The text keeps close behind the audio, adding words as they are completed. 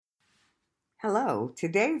Hello,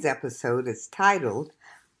 today's episode is titled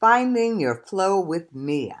Finding Your Flow with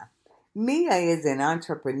Mia. Mia is an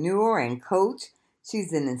entrepreneur and coach.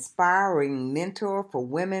 She's an inspiring mentor for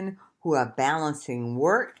women who are balancing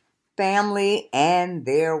work, family, and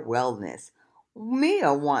their wellness.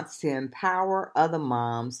 Mia wants to empower other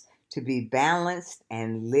moms to be balanced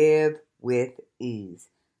and live with ease.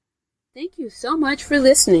 Thank you so much for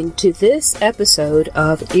listening to this episode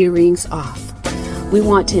of Earrings Off. We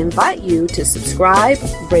want to invite you to subscribe,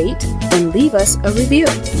 rate, and leave us a review.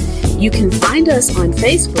 You can find us on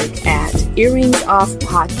Facebook at Earrings Off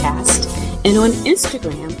Podcast and on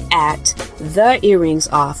Instagram at The Earrings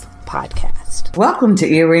Off Podcast. Welcome to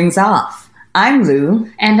Earrings Off. I'm Lou.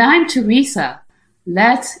 And I'm Teresa.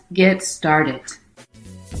 Let's get started.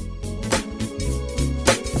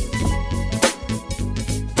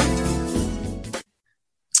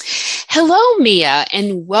 Hello, Mia,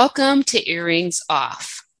 and welcome to Earrings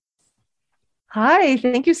Off. Hi,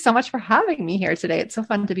 thank you so much for having me here today. It's so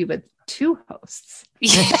fun to be with two hosts.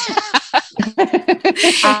 Yeah.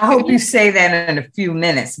 I hope you say that in a few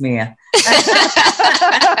minutes, Mia.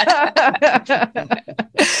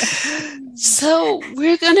 So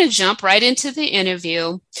we're going to jump right into the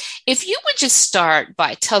interview. If you would just start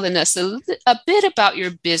by telling us a bit about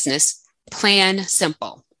your business, Plan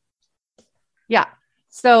Simple. Yeah.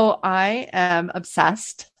 So I am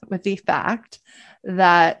obsessed with the fact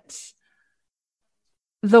that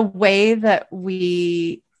the way that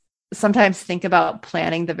we sometimes think about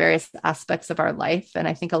planning the various aspects of our life, and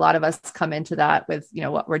I think a lot of us come into that with,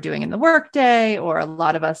 what we're doing in the workday, or a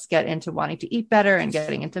lot of us get into wanting to eat better and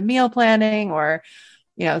getting into meal planning, or,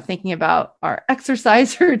 thinking about our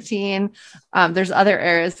exercise routine. There's other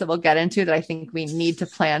areas that we'll get into that I think we need to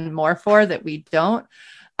plan more for that we don't.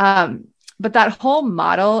 But that whole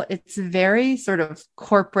model, it's very sort of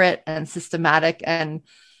corporate and systematic and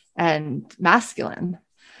masculine.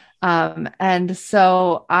 And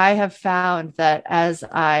so I have found that as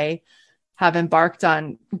I have embarked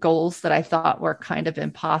on goals that I thought were kind of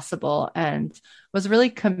impossible and was really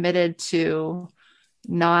committed to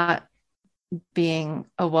not being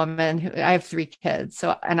a woman who, I have 3 kids.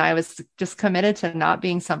 So, and I was just committed to not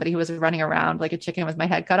being somebody who was running around like a chicken with my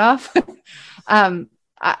head cut off.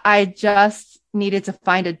 I just needed to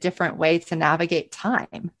find a different way to navigate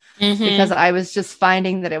time because I was just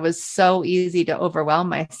finding that it was so easy to overwhelm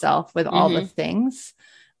myself with all the things.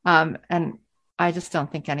 And I just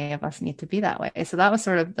don't think any of us need to be that way. So that was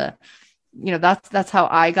sort of that's how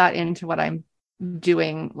I got into what I'm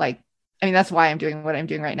doing. That's why I'm doing what I'm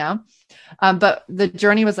doing right now. But the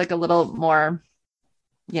journey was like a little more,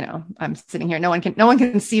 I'm sitting here. No one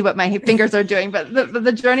can see what my fingers are doing, but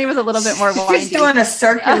the journey was a little bit more winding. She's doing a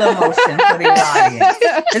circular motion for the audience.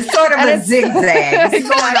 It's sort of a zigzag. It's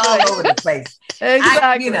going all over the place.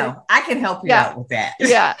 Exactly. I can help you out with that.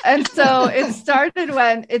 Yeah. And so it started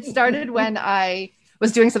when I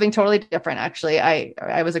was doing something totally different. Actually,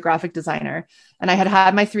 I was a graphic designer and I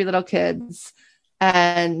had my 3 little kids,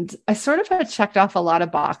 and I sort of had checked off a lot of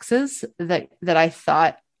boxes that I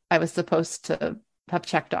thought I was supposed to have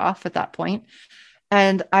checked off at that point.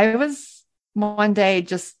 And I was one day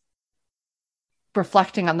just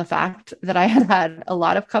reflecting on the fact that I had a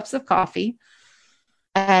lot of cups of coffee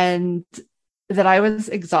and that I was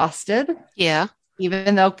exhausted. Yeah.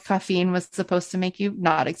 Even though caffeine was supposed to make you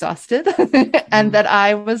not exhausted. And that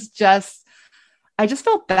I just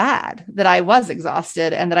felt bad that I was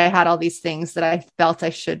exhausted and that I had all these things that I felt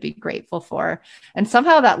I should be grateful for. And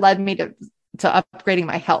somehow that led me to upgrading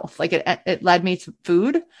my health. Like it led me to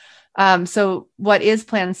food. So what is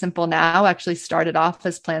Plan Simple now actually started off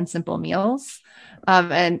as Plan Simple Meals.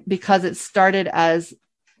 And because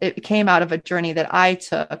it came out of a journey that I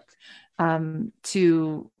took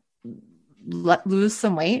to lose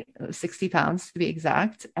some weight, 60 pounds to be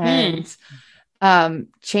exact, and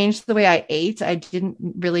changed the way I ate. I didn't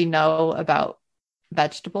really know about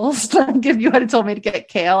vegetables. If you had told me to get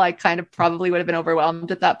kale, I kind of probably would have been overwhelmed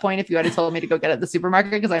at that point. If you had told me to go get it at the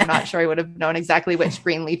supermarket, because I'm not sure I would have known exactly which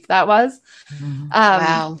green leaf that was.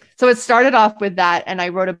 Wow. So it started off with that. And I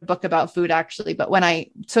wrote a book about food actually. But when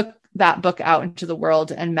I took that book out into the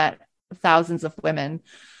world and met thousands of women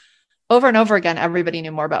over and over again, everybody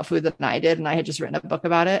knew more about food than I did. And I had just written a book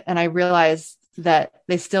about it. And I realized that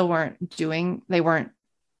they still weren't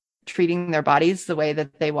treating their bodies the way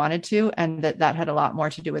that they wanted to, and that had a lot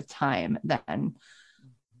more to do with time than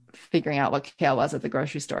figuring out what kale was at the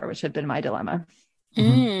grocery store, which had been my dilemma.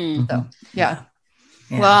 So yeah.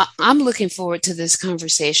 Well, I'm looking forward to this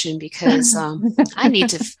conversation because I need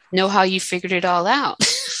to know how you figured it all out.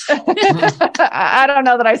 I don't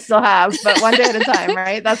know that I still have, but one day at a time,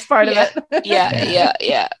 right? That's part of it.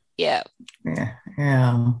 Yeah. Yeah.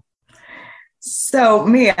 Yeah. So,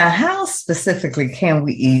 Mia, how specifically can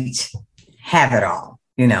we each have it all?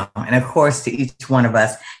 And of course, to each one of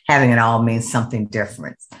us, having it all means something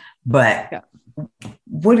different. But Yeah.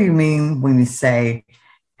 what do you mean when you say,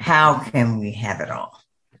 how can we have it all?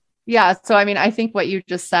 Yeah. So, I mean, I think what you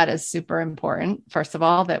just said is super important. First of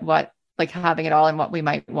all, that what like having it all and what we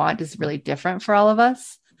might want is really different for all of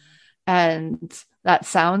us. And that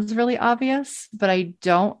sounds really obvious, but I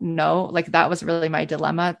don't know. Like that was really my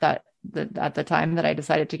dilemma at the time that I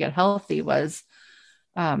decided to get healthy was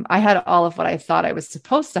I had all of what I thought I was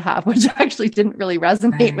supposed to have, which actually didn't really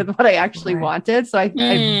resonate with what I actually wanted. So I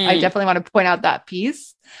definitely want to point out that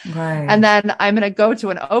piece. Right. And then I'm going to go to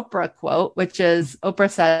an Oprah quote, which is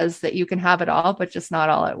Oprah says that you can have it all, but just not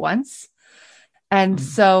all at once. And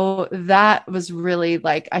so that was really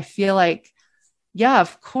like, I feel like, yeah,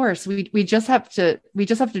 of course, we just have to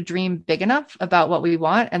dream big enough about what we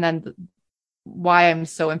want. And then why I'm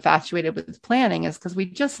so infatuated with planning is because we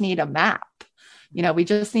just need a map. We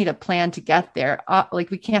just need a plan to get there.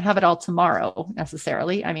 Like we can't have it all tomorrow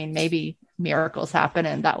necessarily. I mean, maybe miracles happen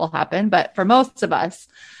and that will happen. But for most of us,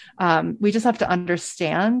 we just have to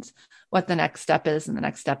understand what the next step is and the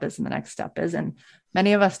next step is and the next step is. And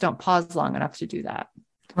many of us don't pause long enough to do that.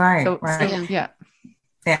 Right. So, yeah.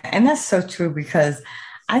 Yeah. And that's so true because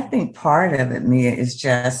I think part of it, Mia, is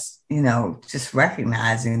just, just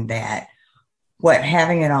recognizing that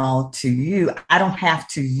having it all to you, I don't have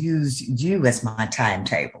to use you as my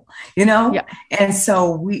timetable, Yeah. And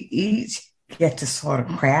so we each get to sort of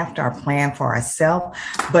craft our plan for ourselves,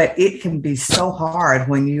 but it can be so hard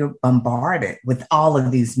when you're bombarded with all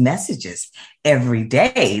of these messages every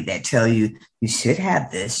day that tell you should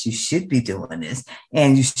have this, you should be doing this,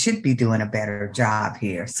 and you should be doing a better job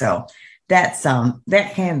here. So that's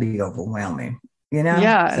that can be overwhelming.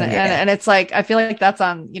 Yeah. So, and it's like, I feel like that's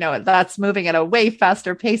that's moving at a way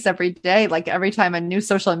faster pace every day. Like every time a new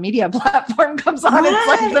social media platform comes on, It's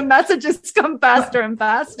like the messages come faster and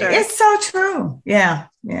faster. It's so true. Yeah.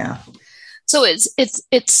 Yeah. So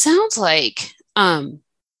it sounds like,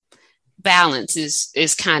 balance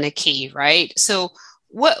is kind of key, right? So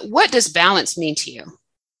what does balance mean to you?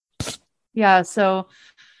 Yeah. So,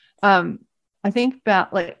 I think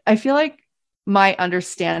I feel like my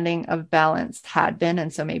understanding of balance had been,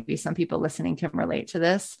 and so maybe some people listening can relate to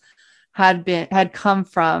this, had come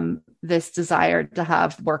from this desire to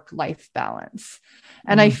have work-life balance.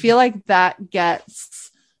 And I feel like that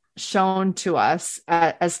gets shown to us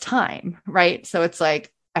as time, right? So it's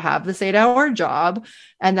like, I have this 8-hour job.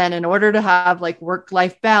 And then in order to have like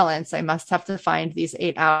work-life balance, I must have to find these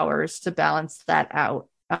 8 hours to balance that out.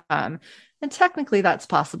 And technically that's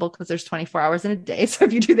possible because there's 24 hours in a day. So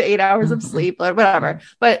if you do the 8 hours of sleep or whatever,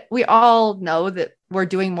 but we all know that we're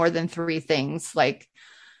doing more than 3 things. Like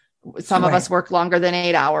some of us work longer than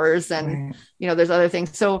 8 hours and, there's other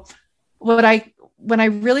things. So when I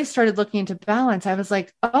really started looking into balance, I was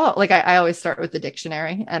like, oh, like I always start with the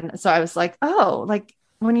dictionary. And so I was like, oh, like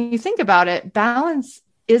when you think about it, balance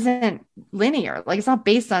isn't linear. Like it's not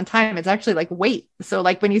based on time. It's actually like weight. So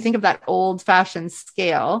like when you think of that old fashioned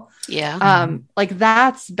scale, like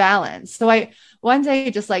that's balance. So I one day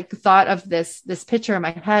just like thought of this picture in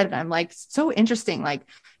my head and I'm like, so interesting. Like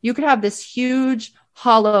you could have this huge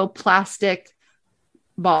hollow plastic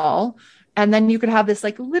ball and then you could have this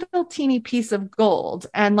like little teeny piece of gold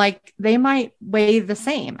and like they might weigh the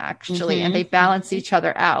same actually and they balance each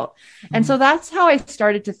other out. And so that's how I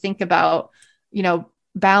started to think about,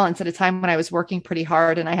 balance at a time when I was working pretty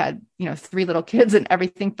hard and I had, 3 little kids and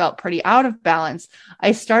everything felt pretty out of balance.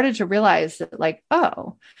 I started to realize that like,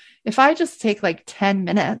 oh, if I just take like 10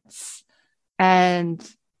 minutes and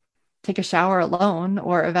take a shower alone,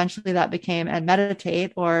 or eventually that became and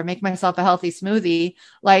meditate or make myself a healthy smoothie,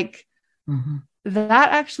 like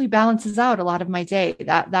that actually balances out a lot of my day.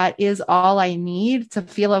 That is all I need to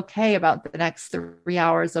feel okay about the next 3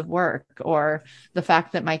 hours of work, or the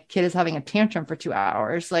fact that my kid is having a tantrum for 2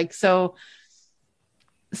 hours. Like, so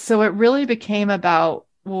it really became about,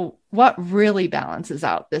 well, what really balances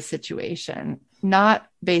out this situation, not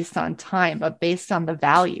based on time, but based on the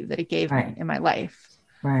value that it gave me in my life.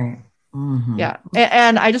 Right. Yeah.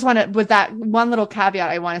 And I just want to, with that one little caveat,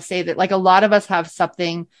 I want to say that like a lot of us have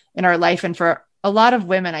something in our life. And for a lot of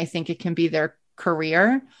women, I think it can be their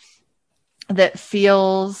career that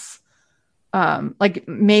feels like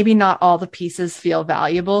maybe not all the pieces feel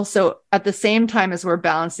valuable. So at the same time as we're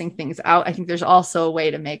balancing things out, I think there's also a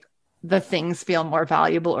way to make the things feel more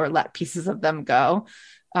valuable or let pieces of them go.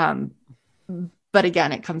 But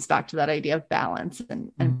again, it comes back to that idea of balance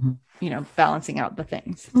and balancing out the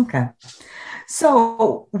things. Okay.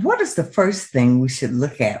 So what is the first thing we should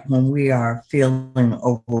look at when we are feeling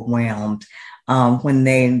overwhelmed?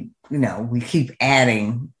 We keep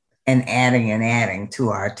adding and adding and adding to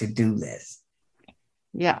our to-do list.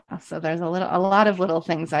 Yeah. So there's a lot of little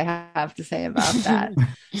things I have to say about that.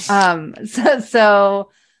 So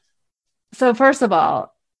first of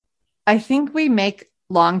all, I think we make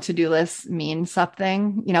long to-do lists mean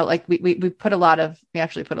something, like we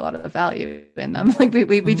actually put a lot of value in them. Like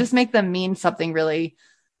we just make them mean something really,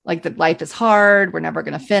 like that life is hard. We're never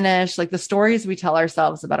going to finish. Like the stories we tell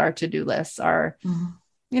ourselves about our to-do lists are,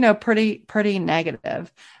 pretty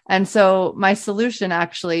negative. And so my solution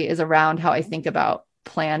actually is around how I think about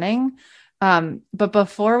planning. But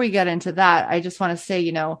before we get into that, I just want to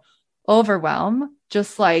say, overwhelm,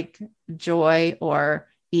 just like joy or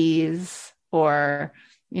ease or,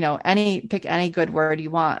 pick any good word you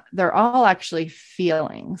want. They're all actually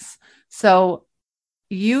feelings. So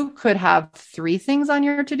you could have 3 things on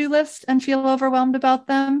your to-do list and feel overwhelmed about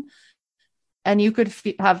them. And you could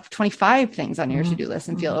have 25 things on your to-do list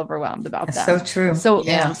and feel overwhelmed about them. So true.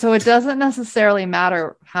 So it doesn't necessarily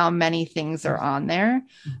matter how many things are on there.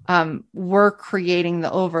 We're creating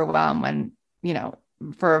the overwhelm when,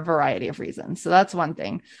 for a variety of reasons. So that's one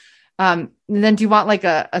thing. And then do you want like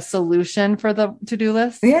a solution for the to-do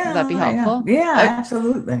list? Yeah. Would that be helpful? Yeah,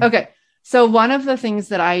 absolutely. Okay. So one of the things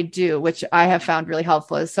that I do, which I have found really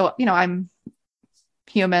helpful is, I'm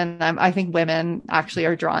human. I think women actually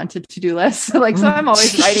are drawn to to-do lists. So I'm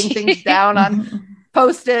always writing things down on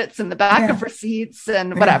Post-its and the back of receipts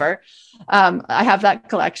and whatever. I have that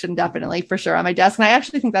collection definitely for sure on my desk. And I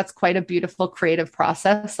actually think that's quite a beautiful creative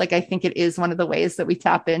process. Like, I think it is one of the ways that we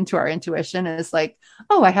tap into our intuition is like,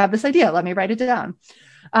 oh, I have this idea. Let me write it down.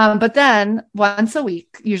 But then once a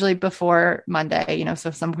week, usually before Monday,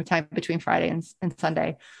 so sometime between Friday and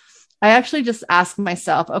Sunday, I actually just ask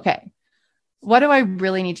myself, okay, what do I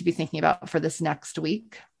really need to be thinking about for this next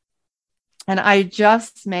week? And I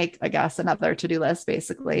just make, I guess, another to-do list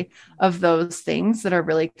basically of those things that are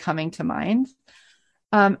really coming to mind.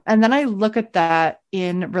 And then I look at that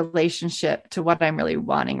in relationship to what I'm really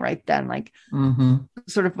wanting right then, like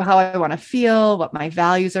sort of how I want to feel, what my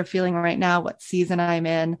values are feeling right now, what season I'm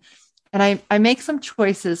in. And I make some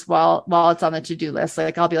choices while it's on the to-do list.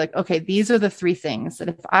 Like I'll be like, okay, these are the 3 things that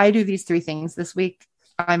if I do these 3 things this week,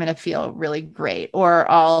 I'm going to feel really great. Or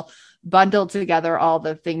I'll bundle together all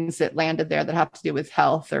the things that landed there that have to do with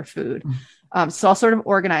health or food. So I'll sort of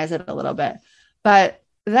organize it a little bit. But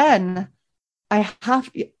then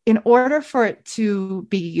in order for it to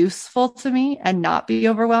be useful to me and not be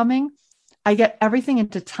overwhelming, I get everything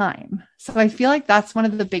into time. So I feel like that's one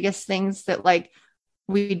of the biggest things that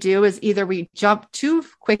we do is either we jump too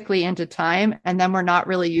quickly into time and then we're not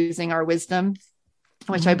really using our wisdom,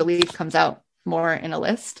 which I believe comes out more in a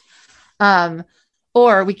list.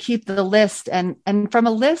 Or we keep the list and from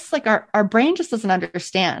a list, like our brain just doesn't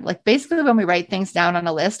understand. Like basically when we write things down on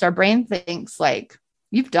a list, our brain thinks like,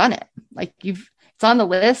 you've done it. Like it's on the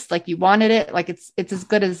list. Like you wanted it. Like it's as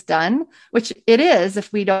good as done, which it is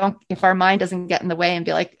if our mind doesn't get in the way and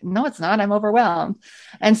be like, no, it's not, I'm overwhelmed.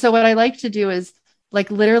 And so what I like to do is like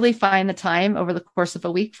literally find the time over the course of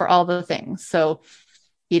a week for all the things. So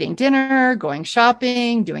eating dinner, going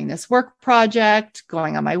shopping, doing this work project,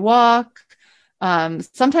 going on my walk.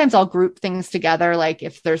 Sometimes I'll group things together. Like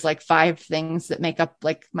if there's like 5 things that make up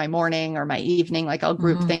like my morning or my evening, like I'll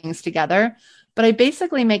group things together, but I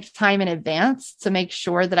basically make time in advance to make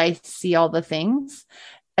sure that I see all the things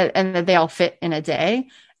and that they all fit in a day.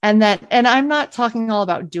 And I'm not talking all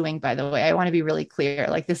about doing, by the way, I want to be really clear.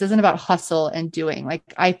 Like this isn't about hustle and doing, like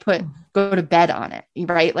I go to bed on it.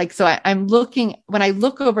 Right. Like, so I'm looking, when I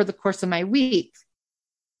look over the course of my week,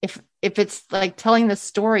 if it's like telling the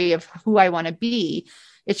story of who I want to be,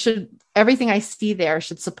 everything I see there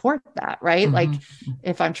should support that. Right. Like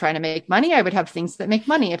if I'm trying to make money, I would have things that make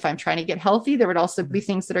money. If I'm trying to get healthy, there would also be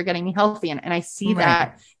things that are getting me healthy. And I see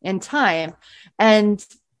that in time. And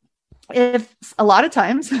if a lot of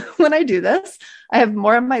times when I do this, I have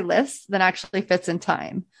more on my list than actually fits in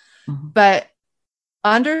time. But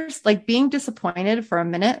being disappointed for a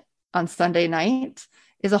minute on Sunday night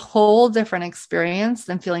is a whole different experience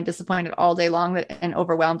than feeling disappointed all day long and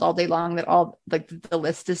overwhelmed all day long that the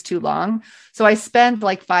list is too long. So I spend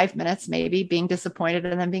like 5 minutes maybe being disappointed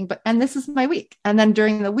and then and this is my week. And then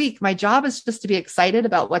during the week, my job is just to be excited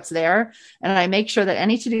about what's there. And I make sure that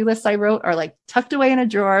any to-do lists I wrote are like tucked away in a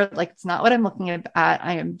drawer. Like it's not what I'm looking at.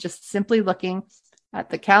 I am just simply looking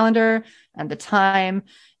at the calendar and the time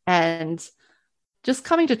and just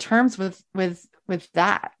coming to terms with with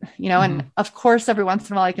that, and of course, every once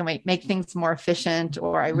in a while I can make things more efficient,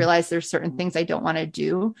 or I realize there's certain things I don't want to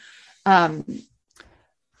do.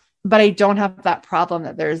 But I don't have that problem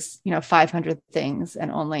that there's, 500 things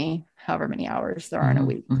and only however many hours there are in a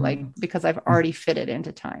week, like, because I've already fit it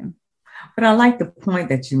into time. But I like the point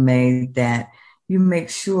that you made, that you make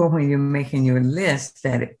sure when you're making your list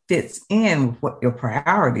that it fits in with what your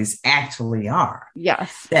priorities actually are.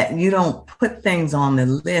 Yes. That you don't put things on the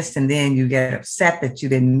list and then you get upset that you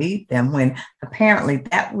didn't meet them, when apparently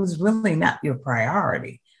that was really not your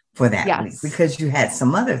priority for that week, because you had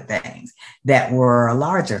some other things that were a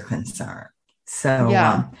larger concern. So,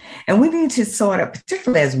 and we need to sort of,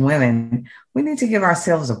 particularly as women, we need to give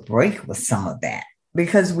ourselves a break with some of that,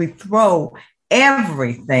 because we throw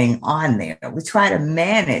everything on there. We try to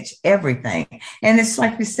manage everything. And it's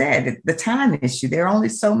like we said, the time issue. There are only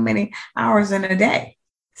so many hours in a day.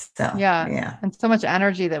 So, and so much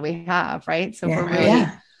energy that we have, right? So we're really,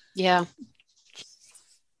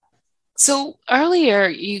 So earlier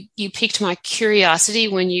you piqued my curiosity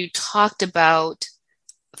when you talked about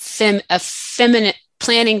feminine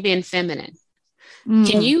planning being feminine.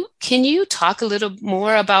 Can you talk a little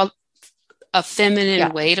more about a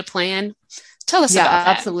feminine way to plan? Tell us about that.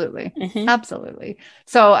 Absolutely. Absolutely.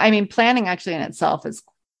 So, I mean, planning actually in itself is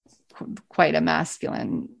quite a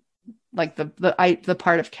masculine, like the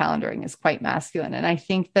part of calendaring is quite masculine. And I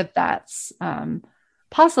think that that's,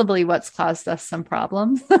 possibly what's caused us some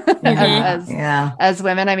problems as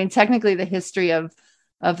women. I mean, technically the history of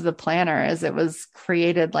the planner is it was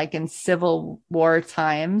created like in Civil War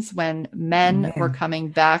times when men were coming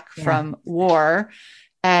back from war,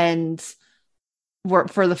 and were,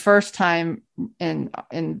 for the first time in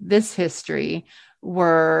this history,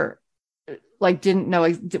 were like,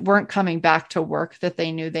 weren't coming back to work that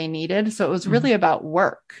they knew they needed. So it was really about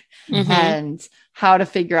work and how to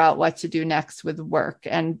figure out what to do next with work.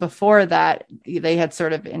 And before that, they had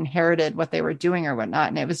sort of inherited what they were doing or whatnot.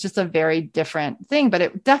 And it was just a very different thing, but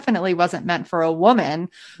it definitely wasn't meant for a woman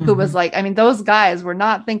who was like, I mean, those guys were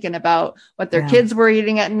not thinking about what their kids were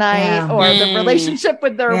eating at night or the relationship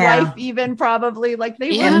with their wife, even probably, like they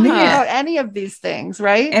weren't thinking about any of these things.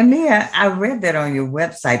 Right. And Mia, I read that on your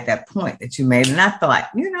website, that point that you made. And I thought,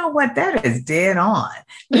 you know what, that is dead on.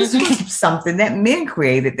 This was something that men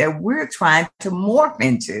created that we're trying to morph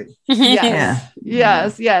into.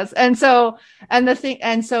 Yes. And so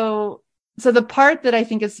the part that I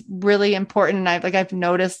think is really important, and I've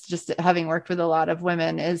noticed just having worked with a lot of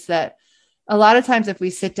women, is that a lot of times if we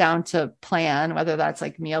sit down to plan, whether that's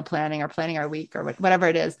like meal planning or planning our week or whatever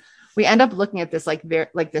it is, we end up looking at this like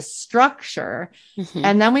this structure,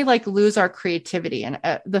 and then we like lose our creativity. And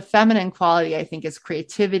the feminine quality, I think, is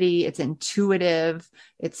creativity. It's intuitive.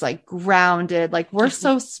 It's like grounded. Like we're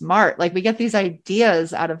so smart. Like we get these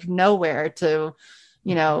ideas out of nowhere to,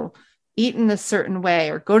 eat in this certain way,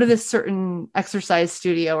 or go to this certain exercise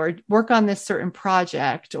studio, or work on this certain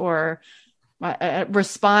project, or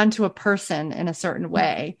respond to a person in a certain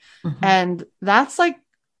way. And that's like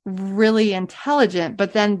really intelligent,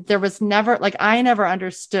 but then there was never, like, I never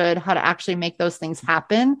understood how to actually make those things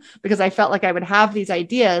happen, because I felt like I would have these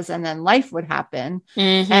ideas and then life would happen,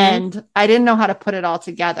 and I didn't know how to put it all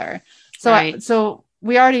together. So so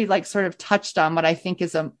we already like sort of touched on what I think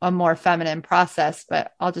is a more feminine process,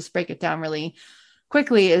 but I'll just break it down really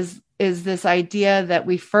quickly, is this idea that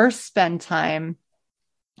we first spend time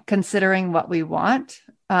considering what we want.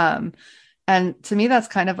 And to me, that's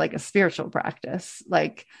kind of like a spiritual practice.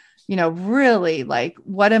 Like, really, like,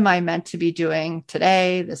 what am I meant to be doing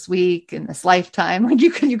today, this week, in this lifetime? Like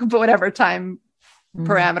you can put whatever time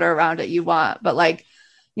parameter around it you want, but like,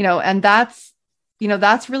 and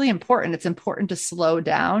that's really important. It's important to slow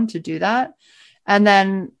down to do that. And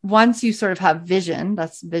then once you sort of have vision,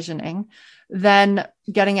 that's visioning, then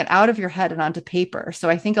getting it out of your head and onto paper. So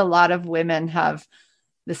I think a lot of women have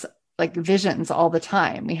this like visions all the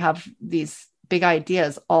time. We have these big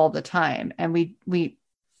ideas all the time, and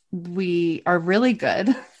we are really good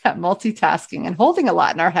at multitasking and holding a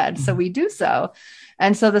lot in our head. So we do so.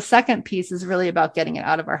 And so the second piece is really about getting it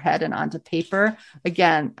out of our head and onto paper,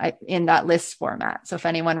 again, in that list format. So if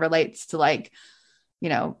anyone relates to like,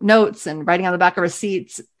 notes and writing on the back of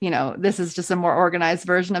receipts, this is just a more organized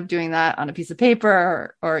version of doing that on a piece of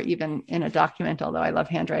paper or even in a document, although I love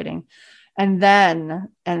handwriting. And then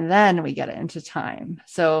we get it into time.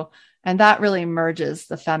 So, and that really merges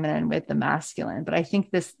the feminine with the masculine. But I think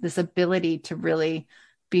this ability to really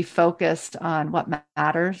be focused on what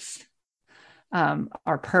matters,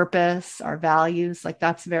 our purpose, our values, like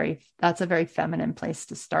that's a very feminine place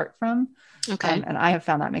to start from. Okay. And I have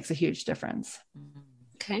found that makes a huge difference.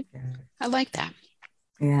 Okay. I like that.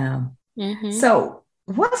 Yeah. Mm-hmm. So,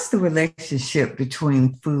 what's the relationship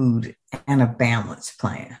between food and a balance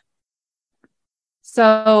plan?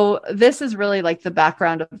 So this is really like the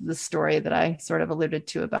background of the story that I sort of alluded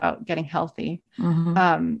to about getting healthy.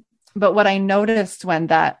 Mm-hmm. But what I noticed when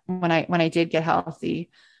I did get healthy,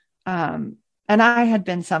 and I had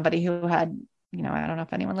been somebody who had, I don't know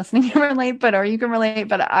if anyone listening can relate, or you can relate,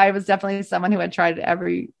 but I was definitely someone who had tried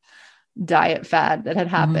every diet fad that had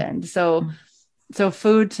happened. Mm-hmm. So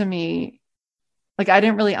food to me, like I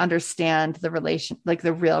didn't really understand the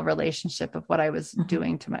real relationship of what I was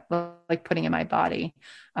doing to putting in my body,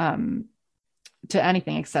 to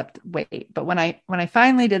anything except weight. But when I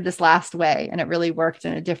finally did this last weigh and it really worked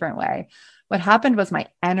in a different way, what happened was my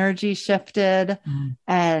energy shifted,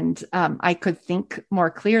 and I could think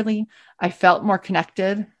more clearly. I felt more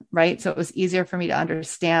connected, right? So it was easier for me to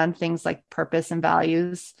understand things like purpose and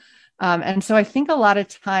values. And so I think a lot of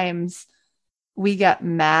times we get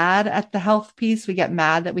mad at the health piece. We get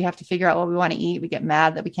mad that we have to figure out what we want to eat. We get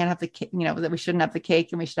mad that we can't have that we shouldn't have the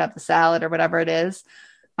cake and we should have the salad or whatever it is.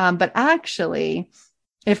 But actually,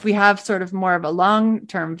 if we have sort of more of a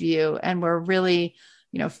long-term view and we're really,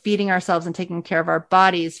 feeding ourselves and taking care of our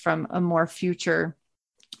bodies from our more future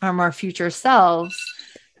selves,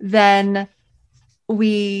 then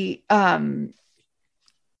we're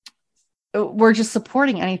just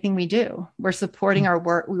supporting anything we do. We're supporting our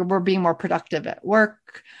work. We're being more productive at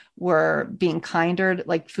work. We're being kinder.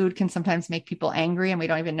 Like food can sometimes make people angry and we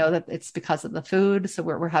don't even know that it's because of the food. So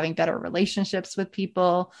we're having better relationships with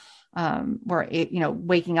people. We're,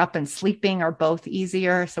 waking up and sleeping are both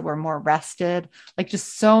easier. So we're more rested. Like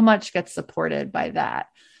just so much gets supported by that.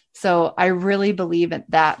 So I really believe in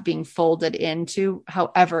that being folded into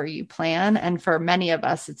however you plan. And for many of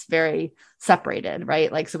us, it's very separated,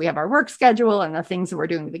 right? Like, so we have our work schedule and the things that we're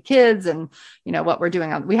doing with the kids and, what we're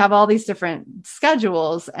doing we have all these different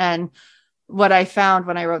schedules. And what I found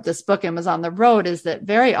when I wrote this book and was on the road is that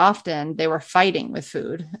very often they were fighting with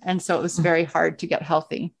food. And so it was very hard to get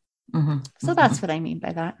healthy. Mm-hmm. So that's what I mean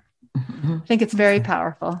by that. Mm-hmm. I think it's very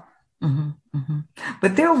powerful. Mm-hmm. Mm-hmm.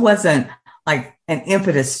 But there wasn't like an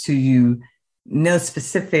impetus to you, no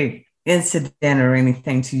specific incident or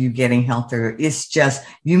anything to you getting healthier. It's just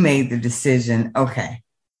you made the decision, okay,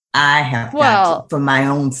 I have got to, for my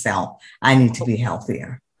own self, I need to be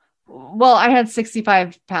healthier. Well, I had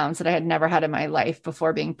 65 pounds that I had never had in my life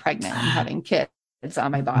before being pregnant and having kids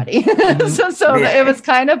on my body. so yeah. It was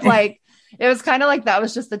kind of like, that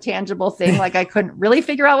was just a tangible thing. Like I couldn't really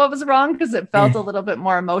figure out what was wrong because it felt a little bit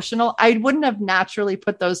more emotional. I wouldn't have naturally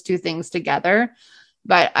put those two things together,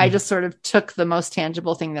 but I just sort of took the most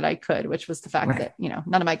tangible thing that I could, which was the fact that,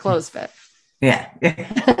 none of my clothes fit. Yeah.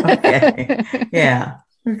 Okay. Yeah.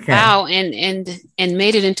 Okay. Wow. And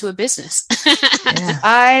made it into a business. Yeah.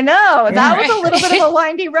 I know that was a little bit of a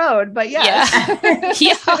windy road, but yeah.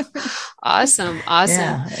 Awesome.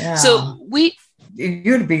 Yeah. So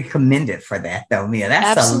you're to be commended for that though, Mia.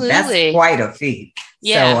 That's quite a feat.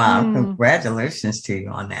 Yeah. So congratulations to you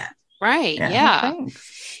on that. Right.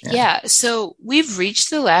 Yeah. So we've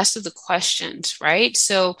reached the last of the questions, right?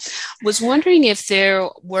 So was wondering if there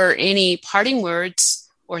were any parting words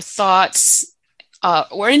or thoughts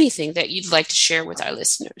or anything that you'd like to share with our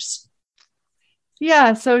listeners.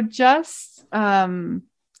 Yeah. So just,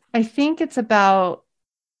 I think it's about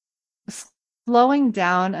slowing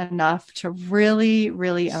down enough to really,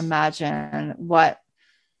 really imagine what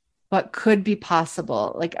could be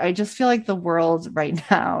possible. Like, I just feel like the world right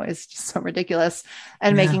now is just so ridiculous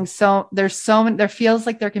and there feels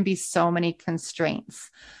like there can be so many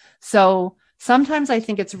constraints. So sometimes I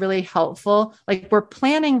think it's really helpful. Like we're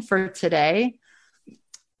planning for today.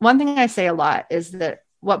 One thing I say a lot is that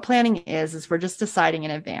what planning is we're just deciding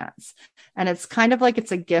in advance. And it's kind of like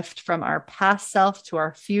it's a gift from our past self to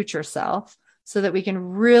our future self so that we can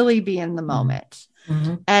really be in the moment.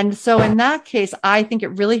 Mm-hmm. And so in that case, I think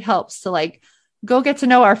it really helps to like go get to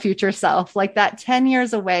know our future self, like that 10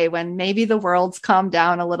 years away when maybe the world's calmed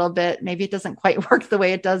down a little bit. Maybe it doesn't quite work the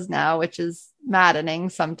way it does now, which is maddening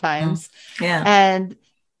sometimes. Yeah. And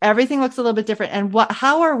everything looks a little bit different. And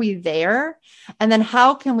how are we there? And then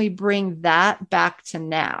how can we bring that back to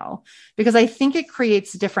now? Because I think it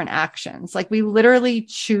creates different actions. Like we literally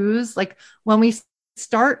choose, like when we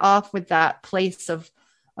start off with that place of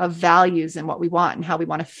values and what we want and how we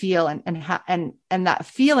want to feel and that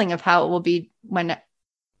feeling of how it will be when,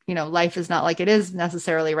 life is not like it is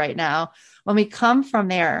necessarily right now. When we come from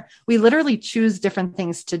there, we literally choose different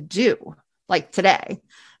things to do like today.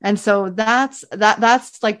 And so that's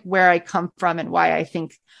like where I come from and why I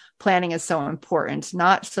think planning is so important,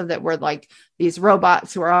 not so that we're like these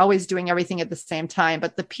robots who are always doing everything at the same time.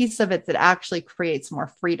 But the piece of it that actually creates more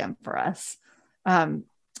freedom for us,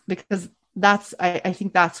 because I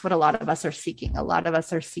think that's what a lot of us are seeking. A lot of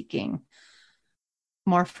us are seeking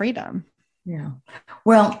more freedom. Yeah.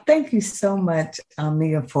 Well, thank you so much,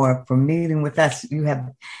 Mia, for meeting with us.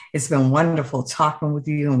 It's been wonderful talking with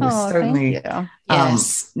you, and we certainly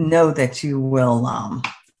know that you will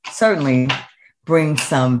certainly bring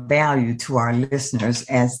some value to our listeners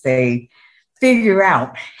as they figure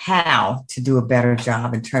out how to do a better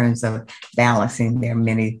job in terms of balancing their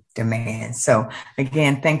many demands. So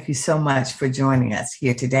again, thank you so much for joining us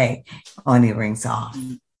here today on Earrings Off.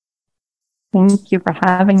 Thank you for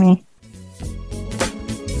having me.